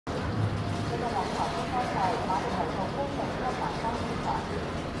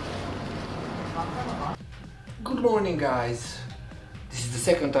Good morning, guys. This is the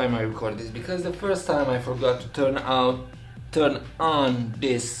second time I record this because the first time I forgot to turn on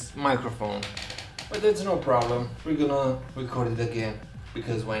this microphone. But that's no problem. We're gonna record it again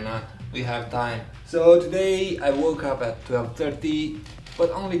because why not? We have time. So today I woke up at 12:30 but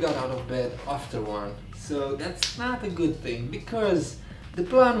only got out of bed after 1. So that's not a good thing because the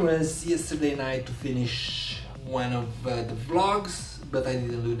plan was yesterday night to finish one of the vlogs, but I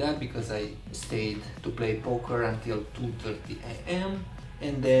didn't do that because I stayed to play poker until 2:30 a.m.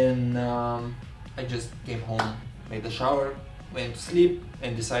 and then I just came home, made a shower, went to sleep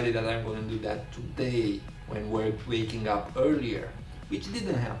and decided that I'm going to do that today when we're waking up earlier, which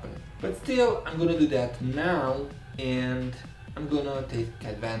didn't happen. But still, I'm going to do that now and I'm going to take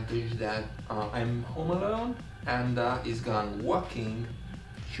advantage that I'm home alone and is gone walking.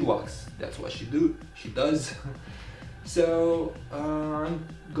 She walks, that's what she does. So I'm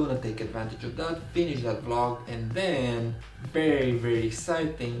gonna take advantage of that, finish that vlog, and then very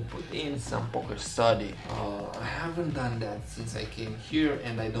exciting, put in some poker study. I haven't done that since I came here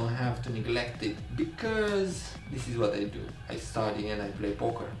and I don't have to neglect it because this is what I do. I study and I play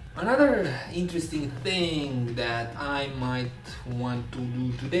poker. Another interesting thing that I might want to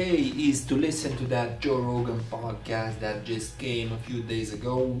do today is to listen to that Joe Rogan podcast that just came a few days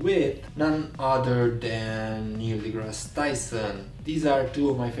ago with none other than Neil deGrasse Tyson. These are two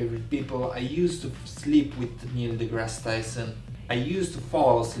of my favorite people. I used to sleep with Neil deGrasse Tyson. I used to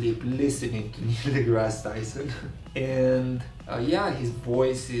fall asleep listening to Neil deGrasse Tyson. And yeah, his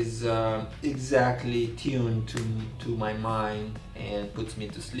voice is exactly tuned to my mind and puts me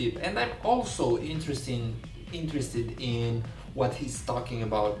to sleep. And I'm also interested in what he's talking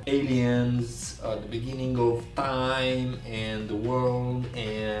about: aliens, the beginning of time and the world,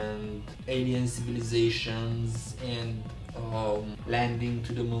 and alien civilizations, and landing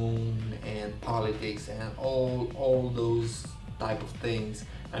to the moon, and politics, and all those type of things.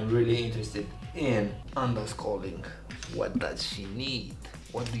 I'm really interested in underscoring. What does she need?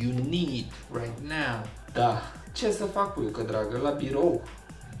 What do you need right now? Da, ce să fac puiucă dragă la birou?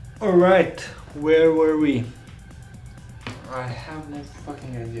 Alright, where were we? I have no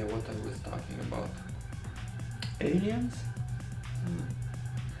fucking idea what I was talking about. Aliens?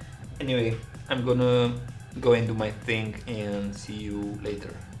 Anyway, I'm gonna go and do my thing and see you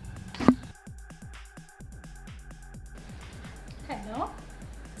later. Hello,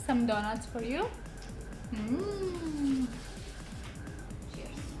 some donuts for you.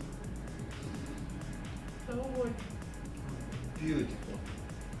 Cheers. So good. Beautiful.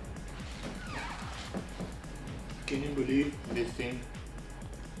 Can you believe this thing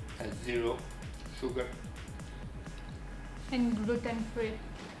has 0 sugar? And gluten free.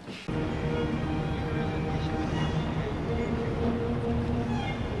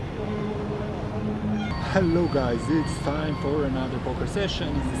 Hello guys, it's time for another poker session.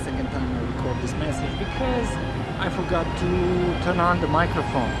 It's the second time I record this message because I forgot to turn on the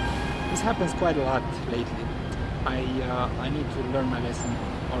microphone. This happens quite a lot lately. I need to learn my lesson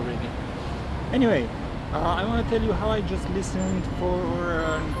already. Anyway, I want to tell you how I just listened for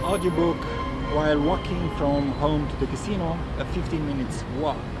an audiobook while walking from home to the casino, a 15 minutes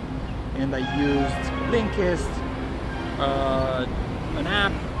walk. And I used Blinkist, an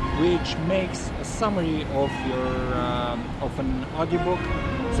app which makes a summary of an audiobook,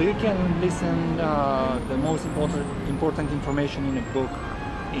 so you can listen the most important information in a book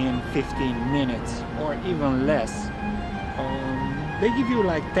in 15 minutes or even less. They give you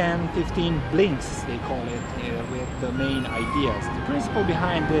like 10-15 blinks, they call it, with the main ideas. The principle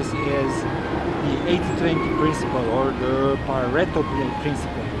behind this is the 80-20 principle, or the Pareto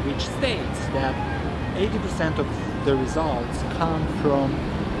principle, which states that 80% of the results come from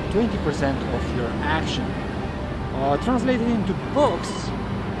 20% of your action. Translated into books,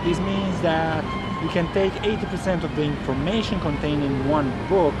 this means that you can take 80% of the information contained in one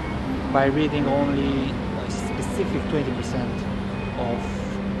book by reading only a specific 20% of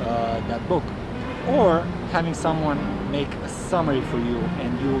that book, or having someone make a summary for you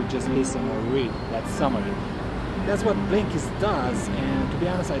and you just listen or read that summary. That's what Blinkist does, and to be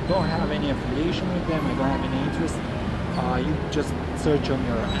honest, I don't have any affiliation with them. I don't have any interest. You just search on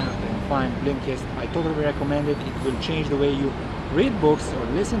your app and find Blinkist. I totally recommend it. It will change the way you read books or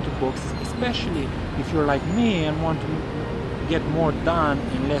listen to books, especially if you're like me and want to get more done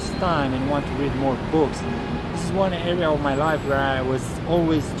in less time and want to read more books. This is one area of my life where I was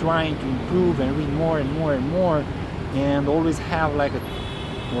always trying to improve and read more and more and more, and always have like a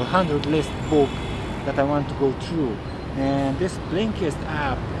 100 list book that I want to go through. And this Blinkist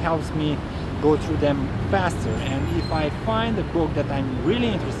app helps me go through them faster. And if I find a book that I'm really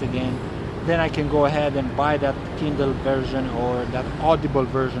interested in, then I can go ahead and buy that Kindle version or that Audible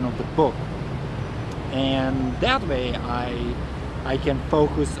version of the book. And that way I can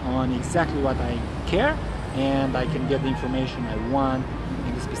focus on exactly what I care, and I can get the information I want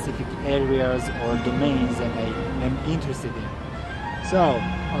in the specific areas or domains that I am interested in. So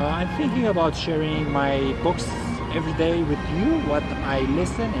I'm thinking about sharing my books every day with you, what I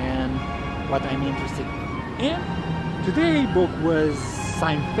listen and what I'm interested in. Today's book was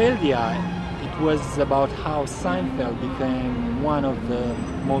Seinfeldia. It was about how Seinfeld became one of the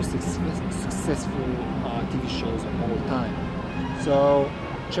most successful TV shows of all time. So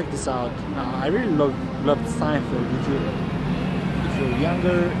check this out. I really loved Seinfeld. If you're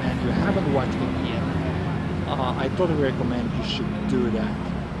younger and you haven't watched it yet, I totally recommend you should do that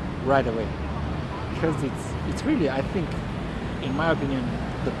right away, because it's really, I think, in my opinion,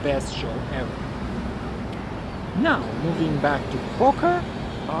 the best show ever. Now, moving back to poker,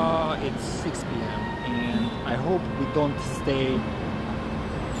 it's 6 p.m. and I hope we don't stay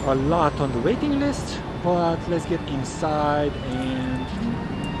a lot on the waiting list, but let's get inside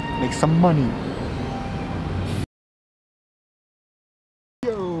and make some money.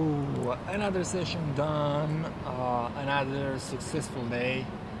 Yo, another session done, another successful day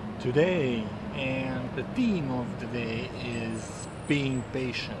today, and the theme of the day is being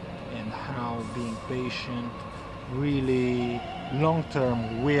patient, and how being patient really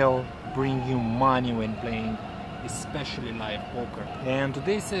long-term will bring you money when playing, especially live poker. And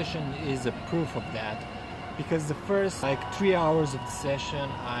today's session is a proof of that, because the first 3 hours of the session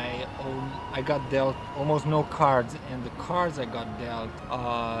I got dealt almost no cards, and the cards I got dealt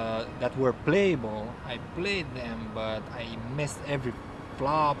that were playable, I played them, but I missed every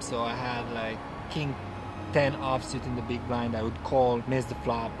flop. So I had like king 10 offsuit in the big blind, I would call, miss the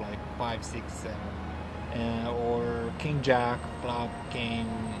flop like 5, 6, 7. Or king jack flop, king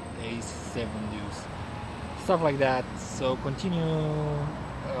ace 7 deuce, stuff like that. So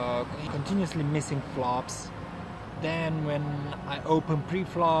continuously missing flops. Then when I open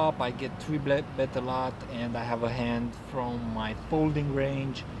pre-flop, I get 3 bet a lot, and I have a hand from my folding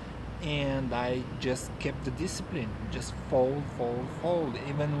range, and I just kept the discipline, just fold.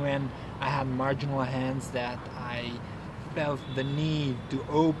 Even when I had marginal hands that I felt the need to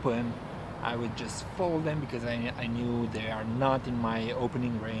open, I would just fold them, because I knew they are not in my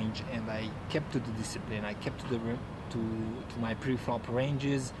opening range, and I kept to the discipline. I kept to my pre-flop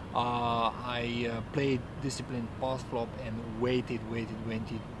ranges. I played disciplined post-flop and waited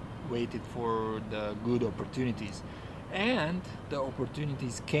for the good opportunities, and the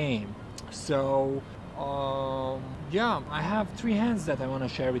opportunities came. So yeah, I have 3 hands that I want to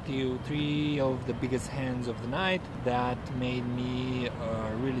share with you, 3 of the biggest hands of the night that made me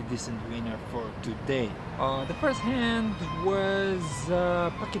a really decent winner for today. The first hand was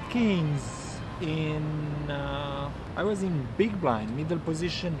pocket kings. I was in big blind, middle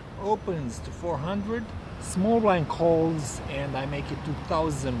position, opens to 400, small blind calls, and I make it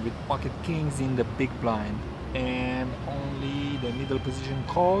 2000 with pocket kings in the big blind, and only the middle position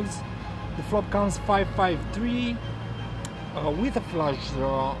calls. The flop counts 5-5-3 with a flush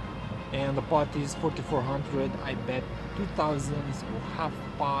draw, and the pot is 4400. I bet 2000, so half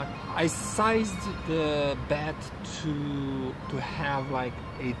pot. I sized the bet to have like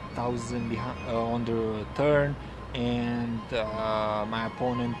 8000 on the turn, and my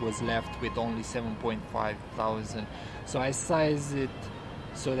opponent was left with only 7.5 thousand. So I sized it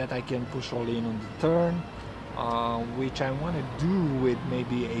so that I can push all in on the turn, which I want to do with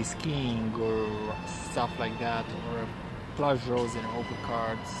maybe ace king or stuff like that, or flush draws and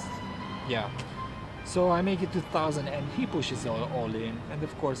overcards. Yeah, so I make it 2000 and he pushes all in, and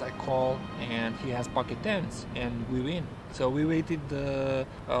of course I call, and he has pocket tens and we win. So we waited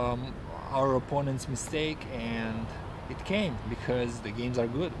our opponent's mistake, and it came, because the games are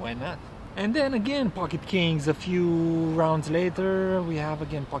good, why not? And then again pocket kings. A few rounds later we have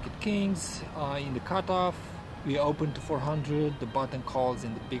again pocket kings in the cutoff. We open to 400, the button calls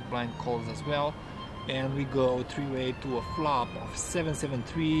and the big blind calls as well, and we go 3-way to a flop of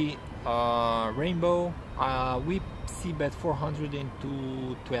 7-7-3 rainbow. We see bet 400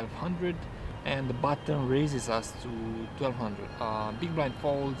 into 1200, and the button raises us to 1200. Big blind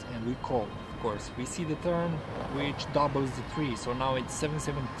folds and we call. Of course, we see the turn, which doubles the 3, so now it's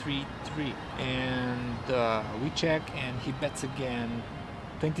 7-7-3-3, and we check, and he bets again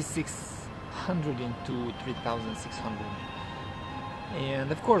 2600 into 3600.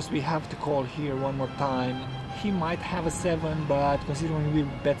 And of course we have to call here one more time. He might have a 7, but considering we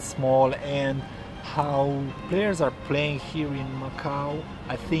bet small and how players are playing here in Macau.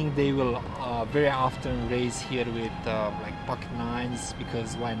 I think they will very often raise here with like pocket nines,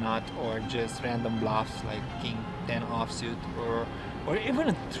 because why not, or just random bluffs like king 10 offsuit, or even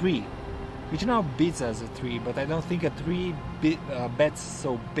a 3, which now beats as a 3, but I don't think a 3 bets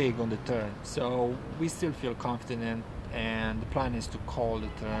so big on the turn. So we still feel confident, and the plan is to call the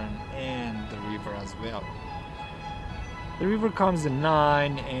turn and the river as well. The river comes a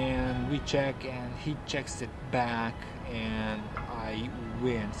 9, and we check, and he checks it back, and I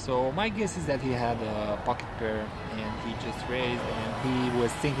win. So my guess is that he had a pocket pair, and he just raised, and he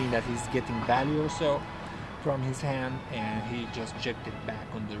was thinking that he's getting value or so from his hand, and he just checked it back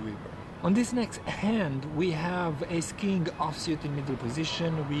on the river. On this next hand, we have ace king offsuit in middle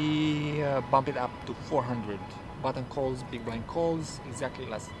position. We bump it up to 400. Button calls, big blind calls, exactly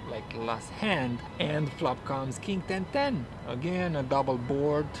like last hand, and flop comes king 10-10. Again, a double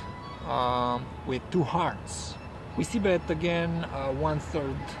board with 2 hearts. We see bet again,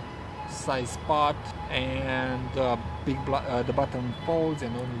 1/3 size spot, and the button folds,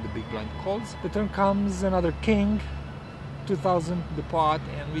 and only the big blind calls. The turn comes another king, 2000 the pot,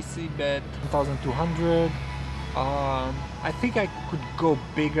 and we see bet 1200. I think I could go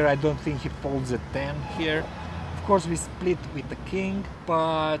bigger. I don't think he folds a 10 here. Of course we split with the king,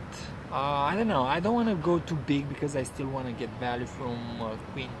 but I don't know, I don't want to go too big because I still want to get value from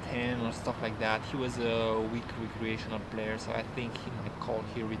queen 10 or stuff like that. He was a weak recreational player, so I think he might call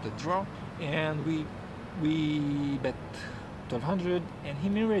here with a draw, and we bet 1200, and he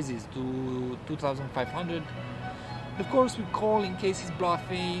min raises to 2500. Of course we call in case he's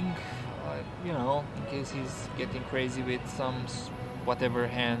bluffing, you know, in case he's getting crazy with some whatever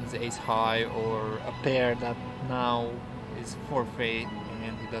hands, ace high, or a pair that now is forfeit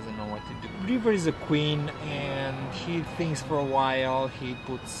and he doesn't know what to do. River is a queen, and he thinks for a while. He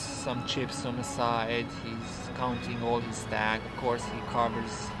puts some chips on the side. He's counting all his stack. Of course he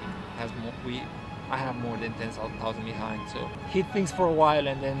covers, he has more, I have more than 10,000 behind, so he thinks for a while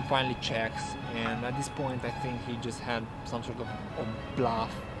and then finally checks, and at this point I think he just had some sort of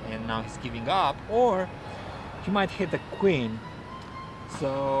bluff, and now he's giving up, or he might hit the queen.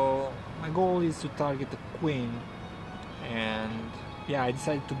 So my goal is to target the queen, and yeah, I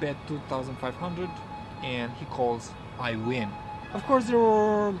decided to bet 2,500, and he calls, I win. Of course there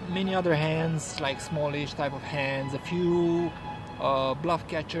were many other hands, like smallish type of hands, a few bluff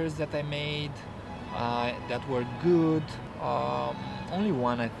catchers that I made that were good. Only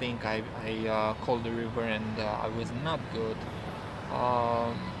one I think I called the river, and I was not good.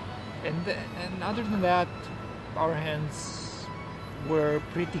 And other than that, our hands were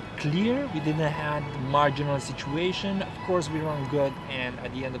pretty clear. We didn't have marginal situation. Of course we run good, and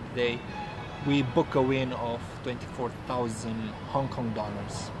at the end of the day we book a win of 24,000 Hong Kong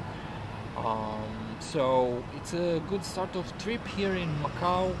dollars. So it's a good start of trip here in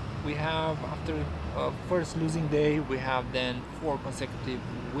Macau. We have, after first losing day, we have then 4 consecutive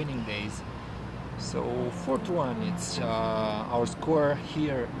winning days. So 4-1, it's our score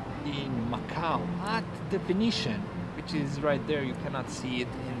here in Macau at the Venetian, which is right there. You cannot see it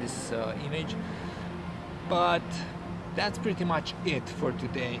in this image, but that's pretty much it for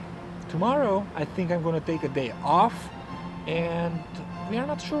today. Tomorrow I think I'm gonna take a day off, and we are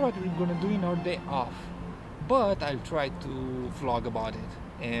not sure what we're gonna do in our day off, but I'll try to vlog about it,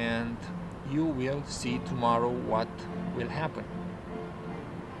 and you will see tomorrow what will happen.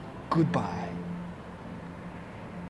 Goodbye.